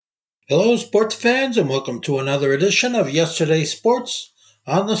Hello, sports fans, and welcome to another edition of Yesterday's Sports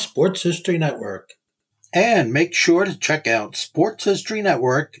on the Sports History Network. And make sure to check out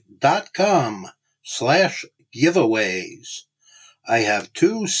sportshistorynetwork.com/giveaways. I have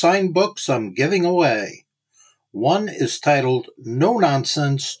two signed books I'm giving away. One is titled No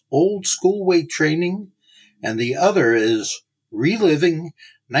Nonsense Old School Weight Training, and the other is Reliving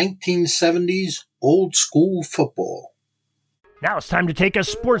 1970s Old School Football. Now it's time to take a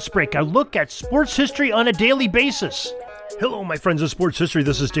sports break, a look at sports history on a daily basis. Hello, my friends of sports history.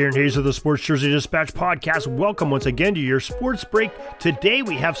 This is Darren Hayes of the Sports Jersey Dispatch podcast. Welcome once again to your sports break. Today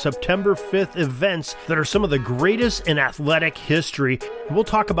we have September 5th events that are some of the greatest in athletic history. We'll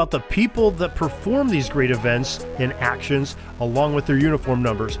talk about the people that perform these great events and actions along with their uniform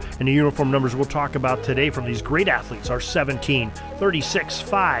numbers. And the uniform numbers we'll talk about today from these great athletes are 17, 36,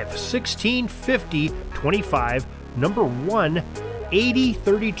 5, 16, 50, 25, number 1, 80,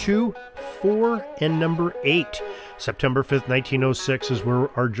 32, 4, and number 8. September 5th, 1906 is where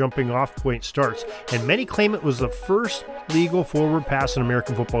our jumping off point starts, and many claim it was the first legal forward pass in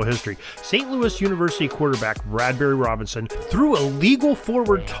American football history. St. Louis University quarterback Bradbury Robinson threw a legal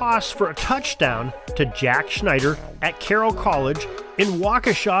forward toss for a touchdown to Jack Schneider at Carroll College in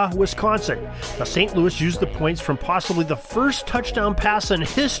Waukesha, Wisconsin. Now, St. Louis used the points from possibly the first touchdown pass in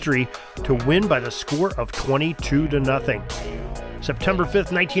history to win by the score of 22-0. September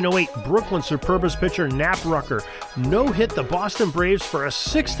 5th, 1908, Brooklyn Superbus pitcher Knapp Rucker no-hit the Boston Braves for a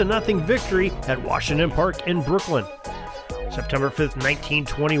 6-0 victory at Washington Park in Brooklyn. September 5th,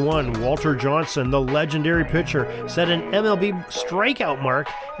 1921, Walter Johnson, the legendary pitcher, set an MLB strikeout mark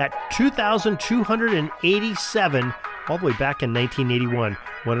at 2,287 all the way back in 1981.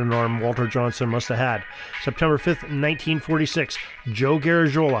 What an arm Walter Johnson must have had. September 5th, 1946, Joe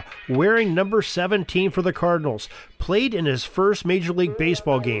Garagiola, wearing number 17 for the Cardinals, played in his first Major League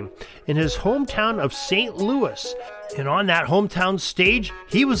Baseball game in his hometown of St. Louis. And on that hometown stage,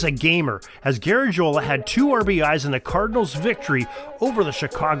 he was a gamer, as Garagiola had 2 RBIs in the Cardinals' victory over the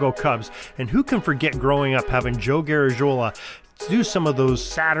Chicago Cubs. And who can forget growing up having Joe Garagiola do some of those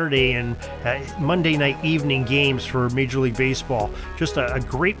Saturday and Monday night evening games for Major League Baseball. Just a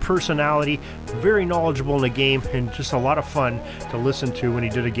great personality, very knowledgeable in the game, and just a lot of fun to listen to when he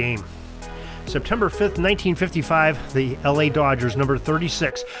did a game. September 5th, 1955, the LA Dodgers, number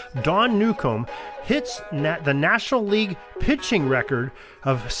 36, Don Newcomb, hits the National League pitching record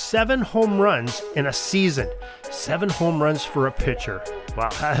of 7 home runs in a season. 7 home runs for a pitcher. Wow,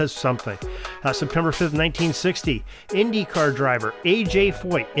 that is something. September 5th, 1960, IndyCar driver A.J.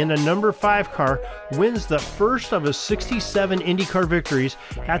 Foyt in a number 5 car wins the first of his 67 IndyCar victories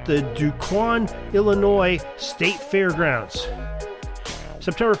at the Duquesne, Illinois State Fairgrounds.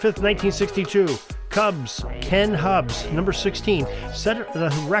 September 5th, 1962, Cubs, Ken Hubbs, number 16, set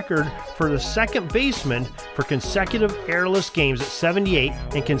the record for the second baseman for consecutive errorless games at 78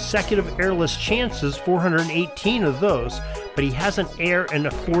 and consecutive errorless chances, 418 of those, but he has an error in the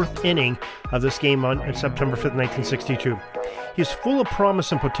 4th inning of this game on September 5th, 1962. He's full of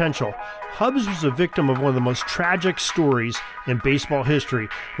promise and potential. Hubbs was a victim of one of the most tragic stories in baseball history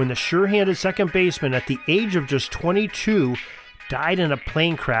when the sure-handed second baseman at the age of just 22 died in a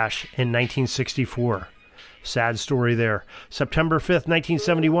plane crash in 1964. Sad story there. September 5th,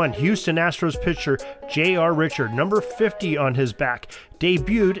 1971, Houston Astros pitcher J.R. Richard, number 50 on his back,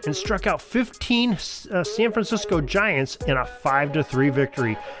 debuted and struck out 15 San Francisco Giants in a 5-3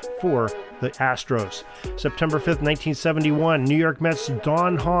 victory for the Astros. September 5th, 1971, New York Mets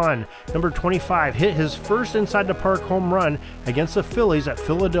Don Hahn, number 25, hit his first inside the park home run against the Phillies at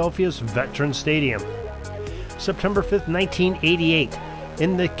Philadelphia's Veterans Stadium. September 5th, 1988,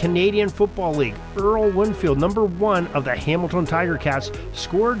 in the Canadian Football League, Earl Winfield, number 1 of the Hamilton Tiger Cats,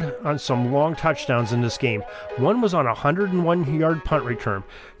 scored on some long touchdowns in this game. One was on a 101-yard punt return.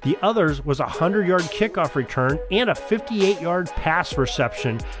 The other was a 100-yard kickoff return and a 58-yard pass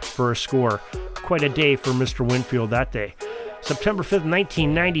reception for a score. Quite a day for Mr. Winfield that day. September 5th,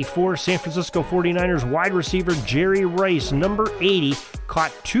 1994, San Francisco 49ers wide receiver Jerry Rice, number 80,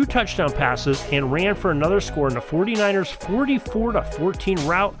 caught 2 touchdown passes and ran for another score in the 49ers' 44-14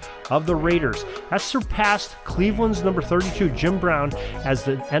 rout of the Raiders. That surpassed Cleveland's number 32, Jim Brown, as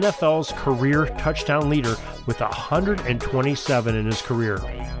the NFL's career touchdown leader with 127 in his career.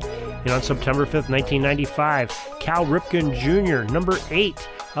 And on September 5th, 1995, Cal Ripken Jr., number 8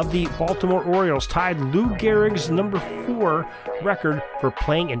 of the Baltimore Orioles, tied Lou Gehrig's number 4 record for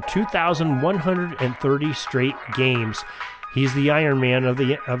playing in 2,130 straight games. He's the Iron Man of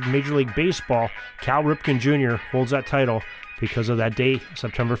Major League Baseball. Cal Ripken Jr. holds that title, because of that day,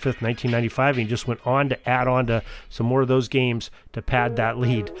 September 5th, 1995. And he just went on to add on to some more of those games to pad that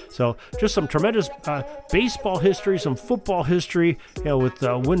lead. So just some tremendous baseball history, some football history, with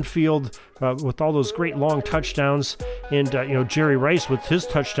Winfield, with all those great long touchdowns, and Jerry Rice with his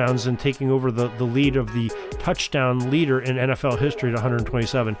touchdowns and taking over the lead of the touchdown leader in NFL history at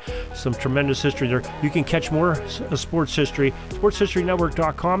 127. Some tremendous history there. You can catch more sports history,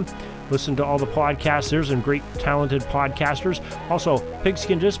 sportshistorynetwork.com. Listen to all the podcasts. There's some great talented podcasters. Also,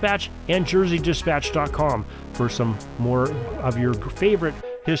 Pigskin Dispatch and JerseyDispatch.com for some more of your favorite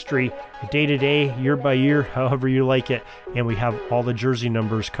history, day to day, year by year, however you like it. And we have all the jersey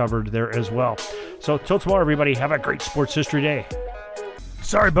numbers covered there as well. So till tomorrow, everybody, have a great sports history day.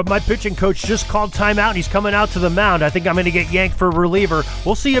 Sorry, but my pitching coach just called timeout and he's coming out to the mound. I think I'm going to get yanked for a reliever.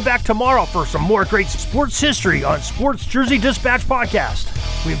 We'll see you back tomorrow for some more great sports history on Sports Jersey Dispatch Podcast.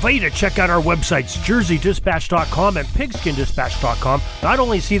 We invite you to check out our websites, JerseyDispatch.com and PigskinDispatch.com. Not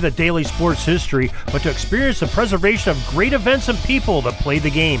only see the daily sports history, but to experience the preservation of great events and people that play the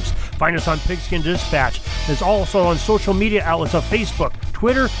games. Find us on Pigskin Dispatch. It's also on social media outlets of Facebook,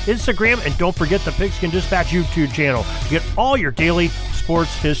 Twitter, Instagram, and don't forget the Pigskin Dispatch YouTube channel to get all your daily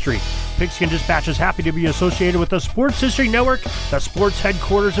sports history. Pigskin Dispatch is happy to be associated with the Sports History Network, the sports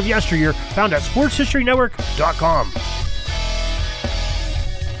headquarters of yesteryear, found at sportshistorynetwork.com.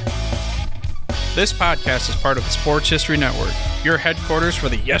 This podcast is part of the Sports History Network, your headquarters for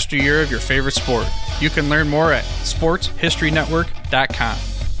the yesteryear of your favorite sport. You can learn more at sportshistorynetwork.com.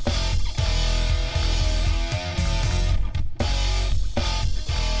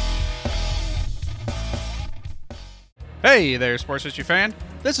 Hey there, sports history fan.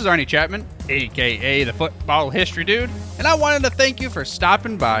 This is Arnie Chapman, aka the Football History Dude, and I wanted to thank you for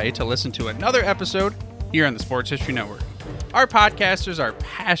stopping by to listen to another episode here on the Sports History Network. Our podcasters are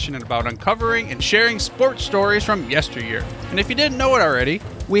passionate about uncovering and sharing sports stories from yesteryear. And if you didn't know it already,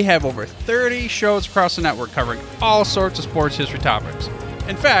 we have over 30 shows across the network covering all sorts of sports history topics.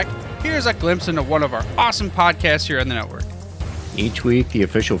 In fact, here's a glimpse into one of our awesome podcasts here on the network. Each week, the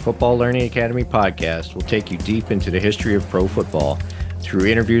official Football Learning Academy podcast will take you deep into the history of pro football through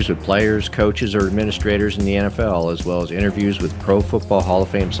interviews with players, coaches, or administrators in the NFL, as well as interviews with Pro Football Hall of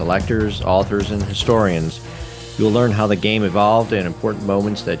Fame selectors, authors, and historians. You'll learn how the game evolved and important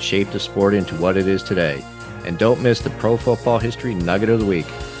moments that shaped the sport into what it is today. And don't miss the Pro Football History Nugget of the Week.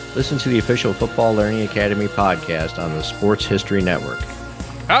 Listen to the official Football Learning Academy podcast on the Sports History Network.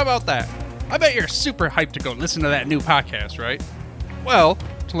 How about that? I bet you're super hyped to go listen to that new podcast, right? Well,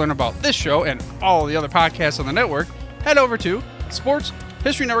 to learn about this show and all the other podcasts on the network, head over to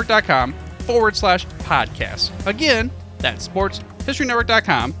sportshistorynetwork.com/podcast. Again, that's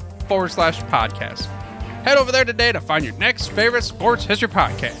sportshistorynetwork.com/podcast. Head over there today to find your next favorite sports history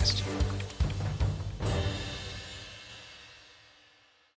podcast.